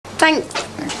Thanks.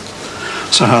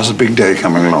 So how's the big day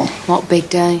coming along? What big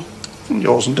day?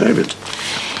 Yours and David's.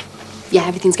 Yeah,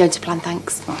 everything's going to plan,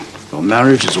 thanks. Well,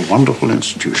 marriage is a wonderful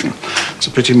institution. It's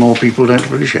a pity more people don't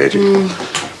appreciate it.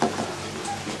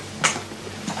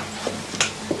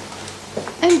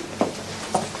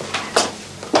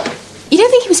 You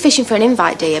don't think he was fishing for an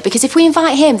invite, do you? Because if we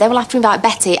invite him, they will have to invite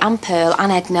Betty and Pearl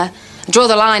and Edna. Draw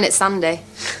the line at Sandy.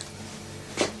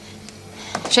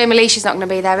 Shame Alicia's not going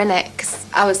to be there, innit? Because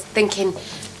I was thinking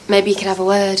maybe you could have a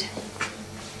word.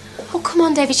 Oh, come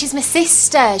on, David, she's my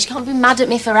sister. She can't be mad at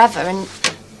me forever, and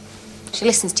she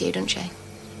listens to you, doesn't she?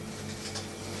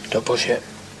 Don't push it.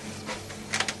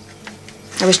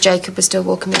 I wish Jacob was still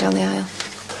walking me down the aisle.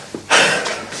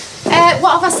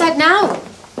 What have I said now?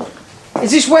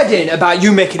 Is this wedding about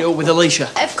you making it up with Alicia?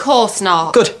 Of course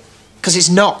not. Good, because it's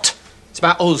not. It's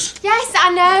about us. Yes,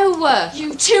 I know.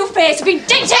 You two-faced have been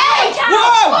dictating!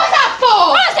 Whoa! What's that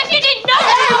for? As if you didn't know!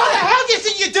 Hey, what the hell do you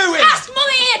think you're doing? Ask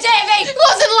Mummy here, David! It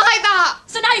wasn't like that.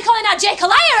 So now you're calling out Jake a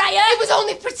liar, are you? It was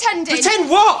only pretending. Pretend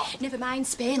what? Never mind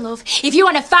Spain, love. If you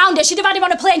hadn't found her, she'd have had him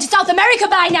on a plane to South America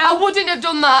by now. I wouldn't have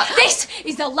done that. This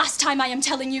is the last time I am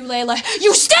telling you, Leyla.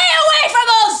 You stay away from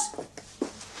us!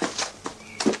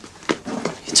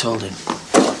 You told him.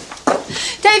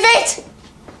 David!